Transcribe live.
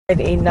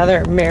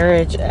Another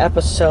marriage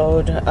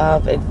episode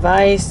of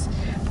advice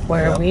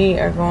where we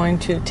are going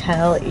to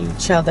tell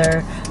each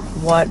other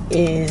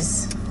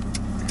what's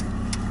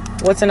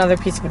another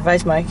piece of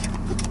advice, Mike?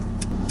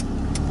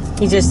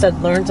 He just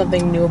said learn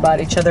something new about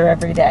each other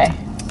every day.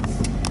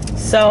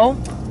 So,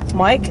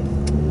 Mike,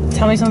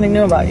 tell me something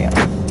new about you.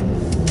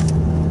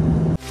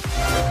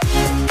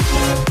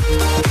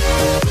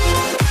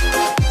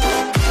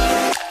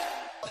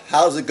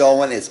 How's it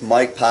going? It's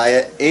Mike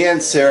Pyatt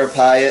and Sarah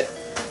Pyatt.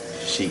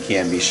 She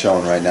can't be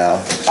shown right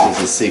now.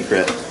 She's a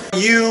secret. Are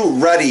you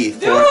ready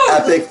for an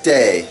epic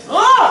day?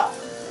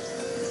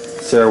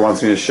 Sarah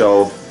wants me to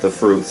show the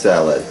fruit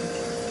salad.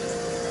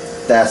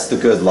 That's the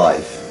good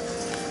life.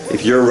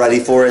 If you're ready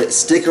for it,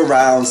 stick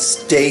around,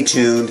 stay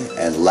tuned,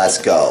 and let's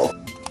go.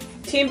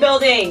 Team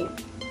building.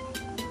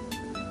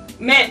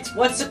 Mint,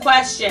 what's the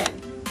question?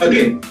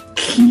 Okay,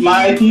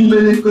 my team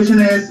building question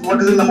is,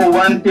 what is the number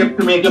one tip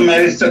to make your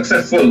marriage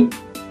successful?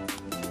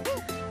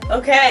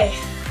 Okay,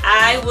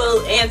 I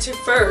will answer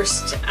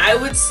first. I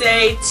would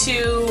say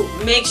to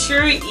make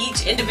sure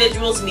each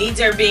individual's needs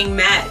are being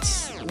met.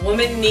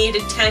 Women need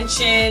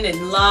attention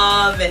and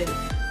love, and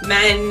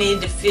men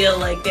need to feel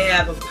like they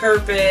have a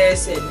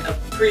purpose and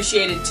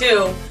appreciated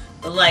too.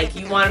 But like,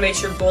 you want to make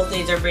sure both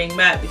needs are being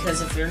met,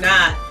 because if they're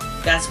not,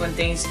 that's when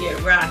things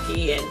get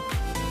rocky and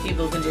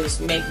people can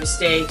just make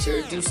mistakes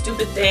or do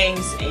stupid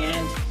things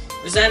and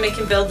resentment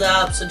can build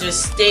up. So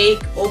just stay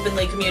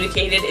openly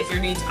communicated if your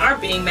needs aren't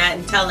being met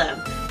and tell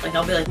them. Like,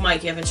 I'll be like,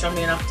 Mike, you haven't shown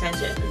me enough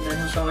attention, and then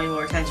he'll show me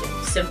more attention.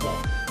 Simple.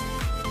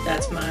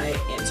 That's my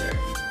answer.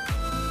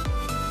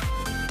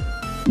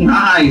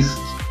 Nice.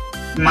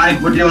 Mike,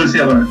 what do you want to say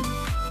about it?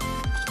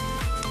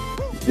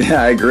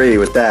 Yeah, I agree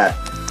with that.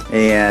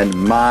 And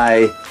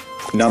my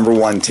number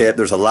one tip,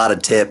 there's a lot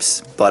of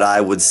tips, but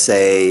I would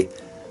say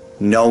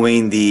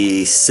knowing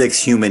the 6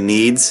 human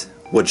needs,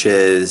 which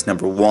is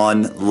number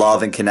 1,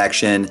 love and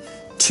connection,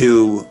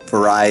 2,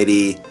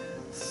 variety,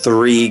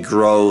 3,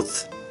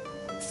 growth,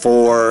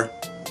 4,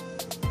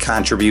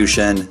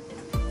 contribution,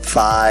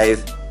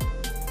 5,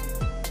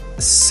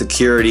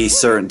 security,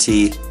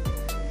 certainty,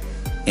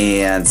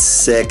 and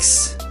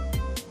 6,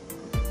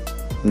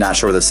 not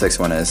sure what the 6th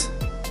one is.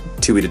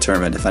 To be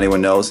determined. If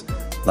anyone knows,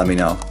 let me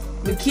know.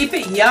 But keep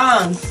it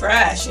young,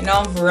 fresh,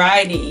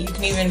 variety. You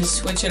can even just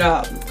switch it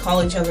up,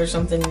 call each other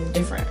something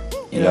different,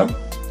 you know?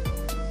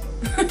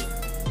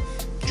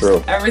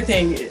 True.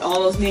 Everything,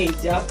 all those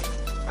needs, yep.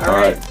 All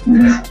right.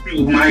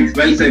 Mike,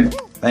 well said.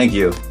 Thank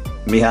you.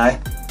 Mihai?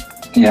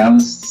 Yeah, I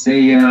would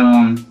say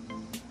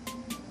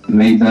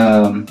make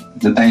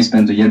the time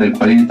spent together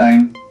quality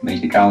time,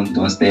 make it count,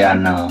 don't stay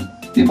on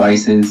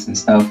devices and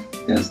stuff,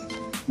 just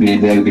be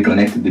there, be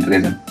connected, be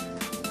present.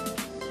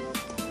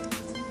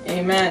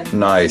 Amen.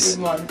 Nice.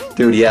 Good one.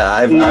 Dude, yeah,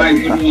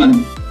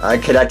 I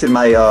connected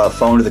my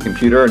phone to the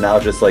computer, and now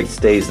it just like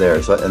stays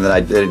there. So, and then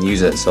I didn't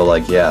use it, so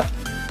like, yeah,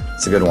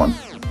 it's a good one.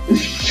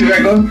 Should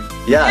I go?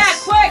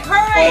 Yes. Yeah, quick,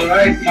 hurry!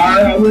 Alright,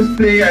 I would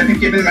say, I think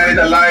keeping marriage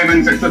alive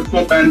and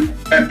successful and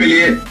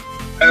happily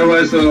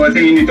ever, so I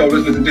think you need to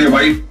always listen to your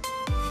wife.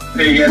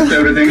 Say yes to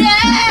everything.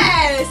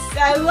 Yes!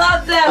 I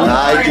love that one.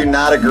 I do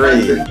not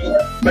agree.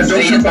 But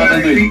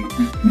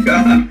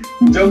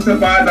jokes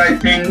apart, I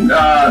think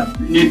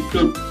you need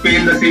to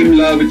feel the same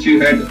love which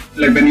you had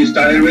like when you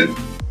started with.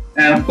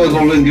 And of course,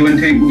 always give and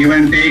take. You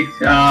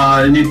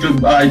don't need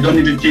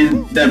to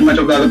change that much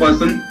of the other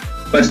person,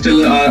 but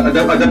still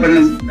other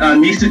person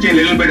needs to change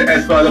a little bit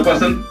as for other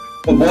person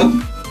for both.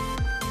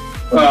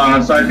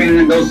 So I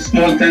think those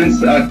small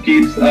things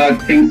keeps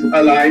things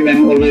alive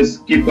and always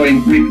keep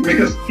going. Make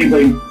us keep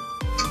going.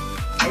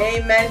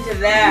 Amen to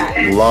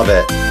that. Love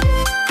it.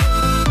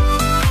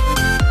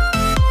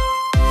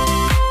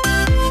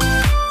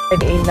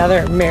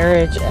 Another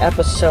marriage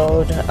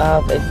episode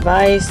of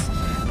advice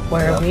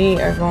where we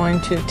are going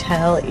to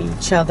tell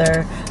each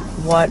other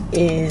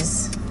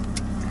what's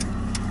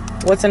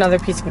another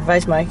piece of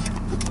advice, Mike?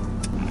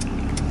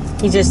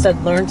 He just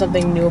said learn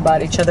something new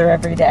about each other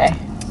every day.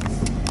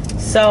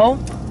 So,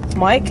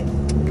 Mike,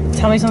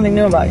 tell me something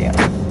new about you.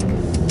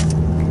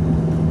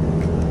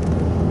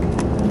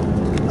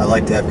 I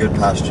like to have good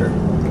posture.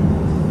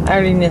 I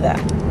already knew that.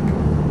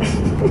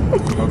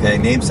 Okay,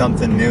 name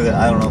something new that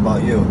I don't know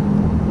about you.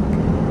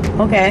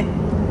 Okay.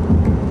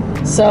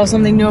 So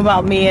something new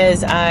about me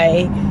is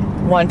I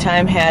one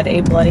time had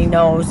a bloody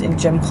nose in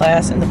gym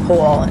class in the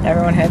pool, and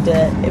everyone had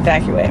to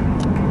evacuate.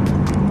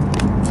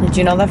 Did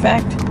you know that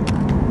fact?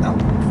 No.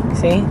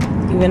 See?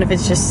 Even if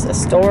it's just a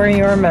story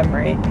or a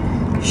memory,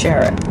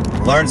 share it.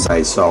 Learn.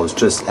 So I was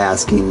just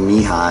asking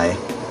Mihai.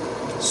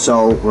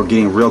 So we're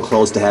getting real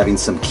close to having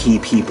some key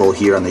people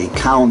here on the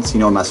accounts,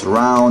 mess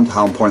around,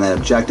 how important that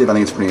objective. I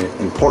think it's pretty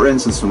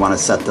important since we want to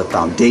set the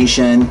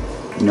foundation.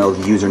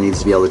 The user needs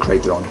to be able to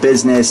create their own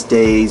business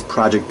days,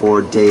 project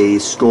board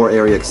days, score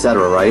area,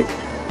 etc., right?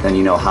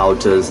 Then how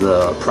does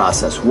the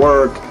process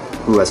work?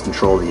 Who has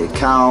control of the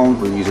account?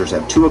 Will users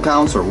have 2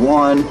 accounts or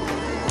 1?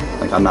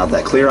 Like, I'm not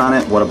that clear on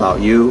it. What about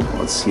you?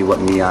 Let's see what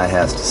Mihai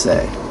has to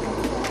say.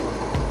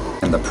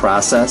 And the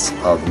process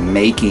of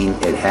making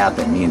it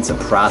happen. I mean, it's a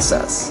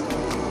process.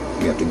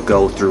 You have to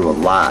go through a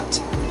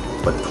lot,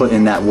 but put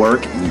in that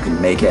work and you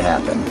can make it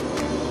happen.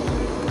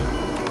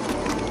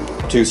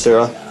 To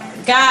Sarah?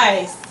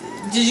 Guys,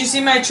 did you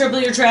see my triple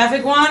your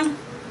traffic one?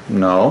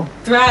 No.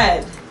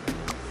 Thread.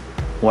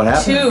 What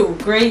happened?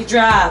 2, great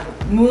job.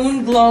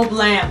 Moon globe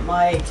lamp,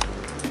 Mike.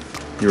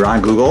 You're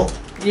on Google?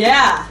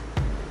 Yeah.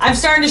 I'm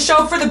starting to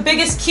show for the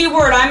biggest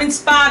keyword. I'm in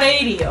spot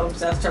 80. Oops,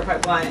 that's start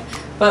pipeline.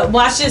 But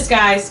watch this,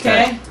 guys,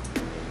 okay?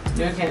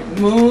 Okay.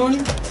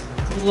 Moon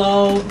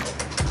globe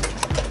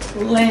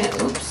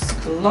lamp. Oops.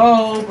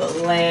 Globe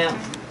lamp.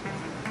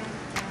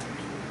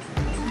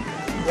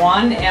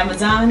 1,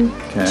 Amazon.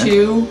 Okay.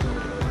 2,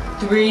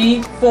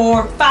 3,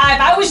 4, 5.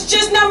 I was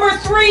just number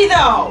 3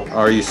 though.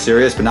 Are you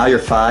serious? But now you're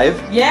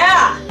 5?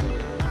 Yeah.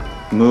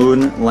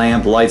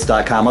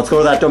 Moonlamplights.com. Let's go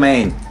to that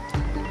domain.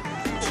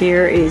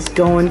 Here is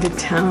going to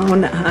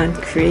town on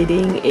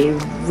creating a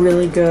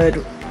really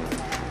good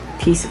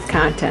piece of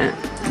content.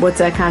 What's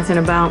that content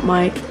about,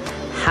 Mike?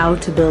 How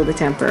to build a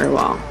temporary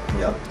wall.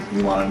 Yep.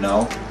 You want to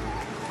know?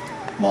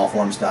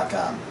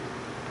 Mallforms.com.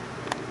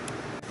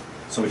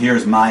 So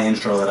here's my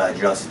intro that I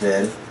just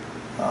did.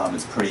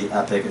 It's pretty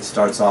epic. It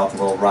starts off a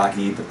little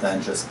rocky, but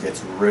then just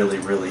gets really,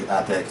 really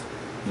epic.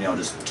 You know,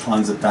 just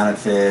tons of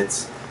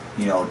benefits.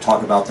 You know,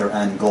 talk about their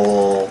end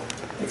goal,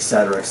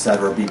 etc.,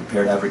 etc. Be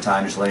prepared every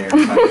time, just laying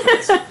your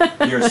benefits.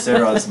 Here's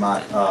Sarah's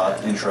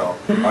intro.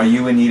 Are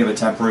you in need of a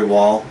temporary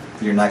wall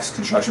for your next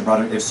construction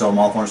project? If so,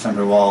 Mallforms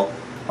temporary wall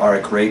are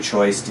a great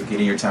choice to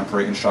getting your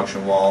temporary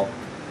construction wall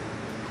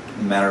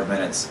in a matter of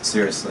minutes.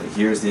 Seriously,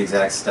 here's the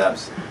exact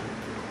steps.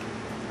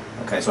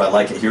 Okay, so I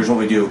like it. Here's what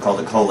we do called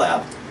a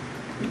collab.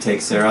 You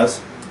take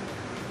Sarah's,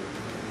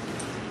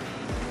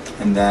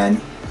 and then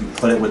you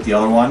put it with the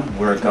other one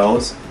where it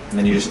goes, and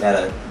then you just add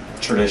a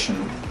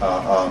transition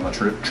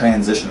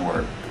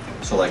word.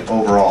 So like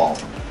overall.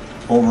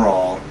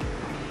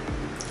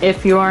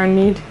 If you are in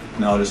need.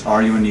 No, just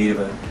are you in need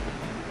of it?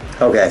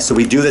 Okay, so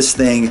we do this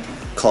thing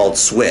called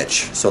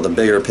switch. So the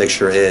bigger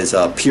picture is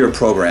peer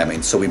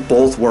programming. So we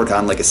both work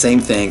on like the same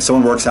thing.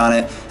 Someone works on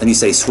it, then you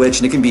say switch,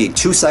 and it can be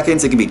 2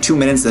 seconds, it can be 2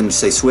 minutes, then you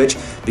say switch,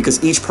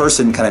 because each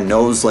person kind of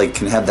knows, like,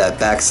 can have that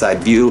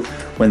backside view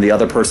when the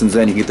other person's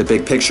in. You get the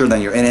big picture,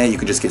 then you're in it. You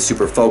can just get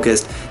super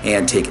focused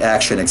and take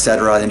action,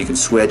 etc. Then you can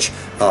switch.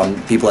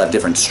 People have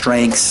different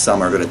strengths.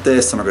 Some are good at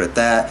this, some are good at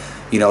that.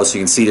 You know, so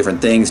you can see different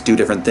things, do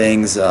different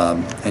things,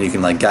 and you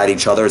can like guide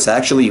each other. It's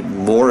actually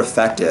more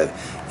effective.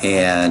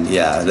 And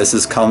yeah,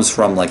 this comes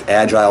from like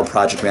agile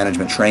project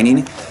management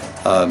training.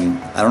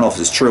 I don't know if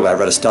this is true, but I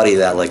read a study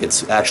that like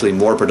it's actually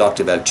more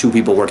productive to have 2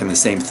 people working the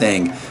same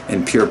thing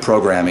in peer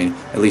programming,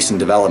 at least in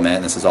development,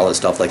 and this is all this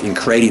stuff like in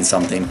creating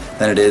something,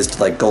 than it is to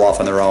like go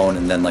off on their own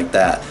and then like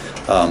that.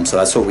 So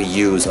that's what we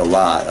use a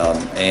lot.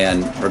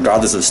 And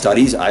regardless of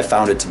studies, I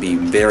found it to be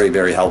very,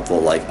 very helpful.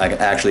 Like I can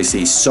actually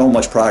see so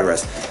much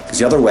progress. Because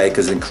the other way,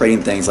 because in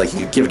creating things, like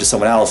you give it to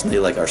someone else and they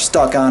like are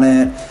stuck on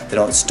it, they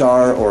don't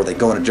start, or they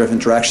go in a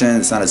different direction,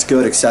 it's not as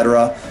good,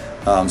 etc.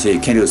 So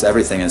you can't do this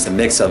everything. And it's a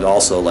mix of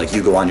also like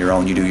you go on your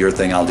own, you do your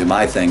thing, I'll do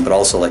my thing, but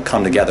also like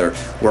come together,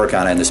 work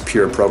on it in this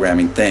pure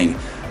programming thing.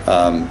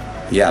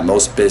 Yeah,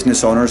 most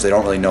business owners, they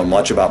don't really know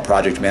much about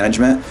project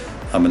management.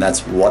 And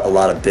that's what a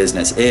lot of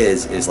business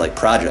is like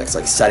projects,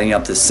 like setting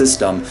up this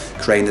system,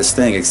 creating this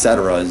thing,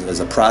 etc.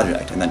 as a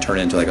project, and then turn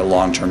it into like a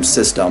long-term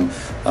system,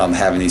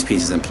 having these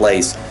pieces in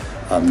place,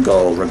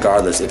 go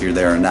regardless if you're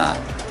there or not,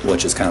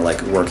 which is kind of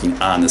like working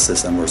on the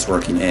system versus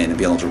working in and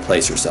being able to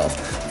replace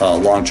yourself.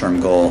 Long-term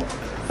goal,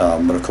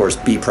 but of course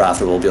be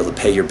profitable, be able to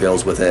pay your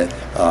bills with it,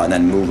 and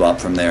then move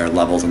up from there,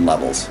 levels and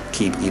levels,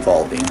 keep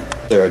evolving.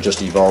 Sarah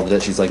just evolved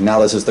it. She's like, now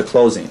this is the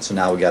closing. So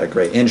now we got a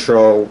great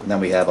intro, and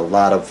then we have a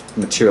lot of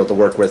material to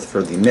work with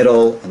for the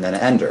middle, and then an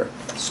ender.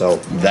 So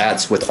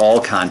that's with all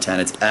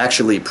content. It's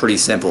actually pretty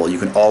simple. You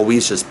can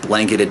always just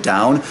blanket it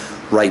down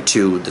right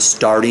to the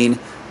starting,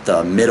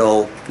 the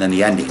middle, and then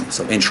the ending.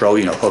 So intro,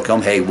 you know, hook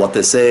them, hey, what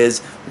this is,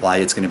 why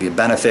it's going to be a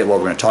benefit, what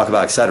we're going to talk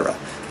about, etc.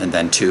 And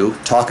then 2,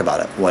 talk about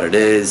it, what it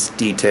is,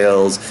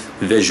 details,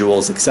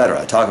 visuals,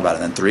 etc. Talk about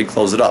it. And then 3,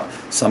 close it up,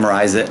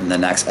 summarize it, and the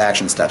next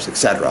action steps,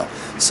 etc.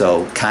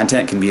 So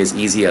content can be as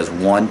easy as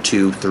 1,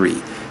 2,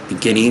 3.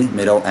 Beginning,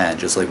 middle, end.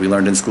 Just like we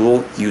learned in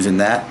school, using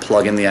that,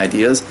 plug in the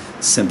ideas,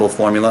 simple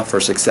formula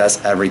for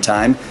success every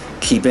time,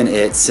 keeping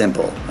it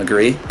simple.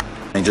 Agree?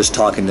 And just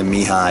talking to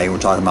Mihai, we're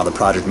talking about the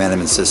project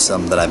management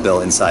system that I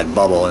built inside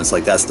Bubble, and it's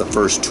like that's the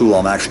first tool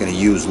I'm actually going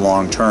to use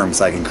long term,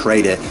 so I can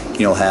create it,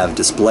 you know, have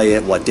display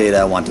it, what data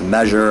I want to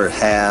measure,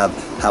 have,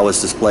 how it's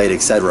displayed,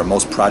 etc.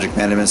 Most project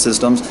management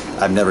systems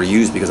I've never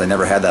used because I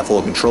never had that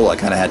full control. I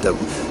kind of had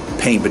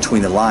to paint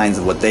between the lines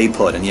of what they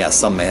put, and yes,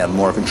 some may have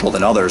more control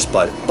than others,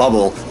 but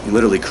Bubble, you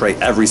literally create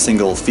every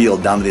single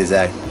field down to the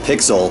exact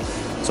pixel,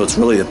 so it's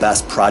really the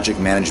best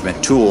project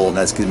management tool, and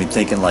that's going to be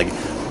thinking like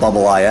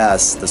Bubble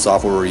IS, the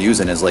software we're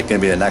using, is like going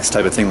to be the next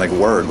type of thing like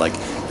Word. Like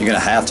you're going to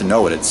have to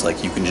know it. It's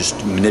like you can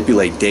just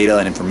manipulate data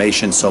and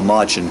information so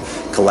much and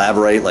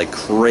collaborate like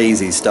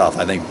crazy stuff.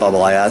 I think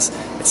Bubble IS,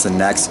 it's the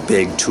next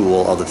big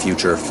tool of the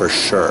future for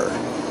sure.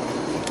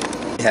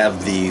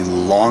 have the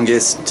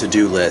longest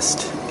to-do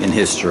list in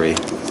history.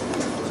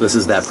 So this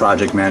is that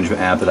project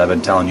management app that I've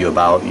been telling you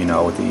about, you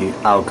know, with the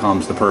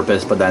outcomes, the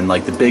purpose, but then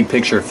like the big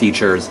picture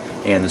features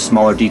and the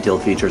smaller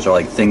detailed features are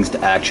like things to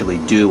actually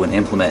do and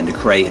implement and to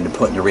create and to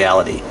put into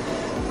reality.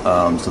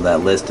 So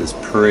that list is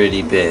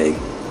pretty big.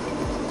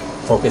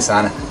 Focus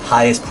on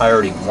highest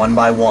priority, one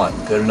by one,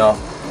 good enough,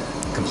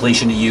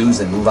 completion to use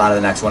and move on to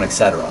the next one,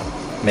 etc.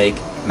 Make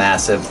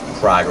massive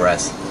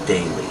progress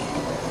daily.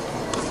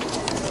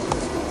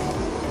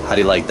 How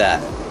do you like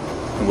that?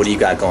 And what do you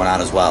got going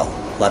on as well?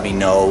 Let me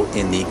know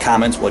in the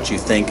comments what you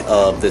think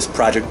of this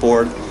project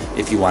board,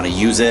 if you want to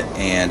use it,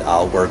 and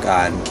I'll work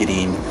on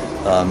getting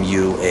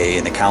you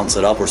an account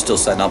set up. We're still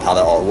setting up how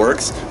that all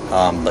works.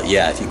 But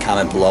yeah, if you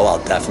comment below,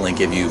 I'll definitely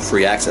give you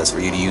free access for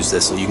you to use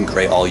this so you can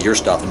create all your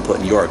stuff and put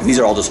in your. These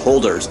are all just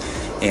holders,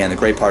 and the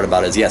great part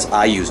about it is, yes,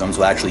 I use them,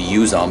 so I actually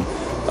use them.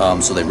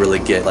 So they really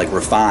get like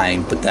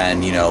refined, but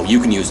then you know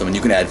you can use them and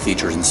you can add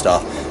features and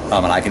stuff,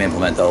 and I can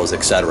implement those,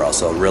 etc.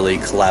 So really,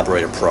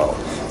 Collaborator Pro.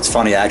 It's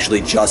funny, I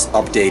actually just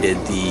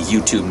updated the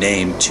YouTube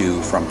name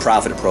from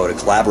Profit Pro to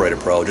Collaborator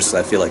Pro, just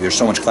because I feel like there's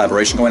so much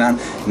collaboration going on,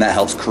 and that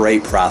helps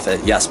create profit.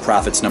 Yes,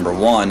 profit's number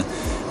one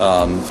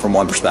from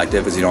one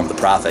perspective, because you don't have the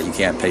profit, you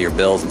can't pay your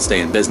bills and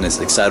stay in business,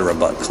 etc.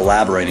 But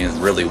collaborating is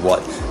really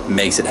what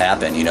makes it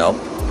happen, you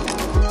know.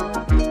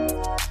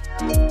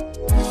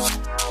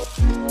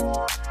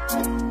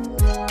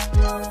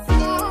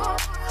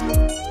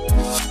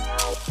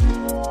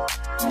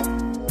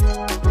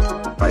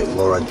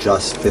 Laura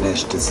just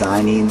finished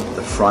designing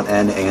the front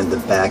end and the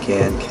back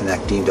end,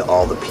 connecting to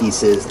all the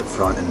pieces, the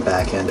front and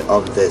back end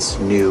of this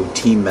new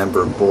team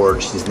member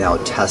board. She's now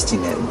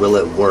testing it. Will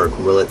it work?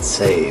 Will it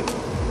save?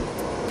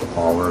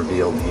 All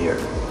revealed here.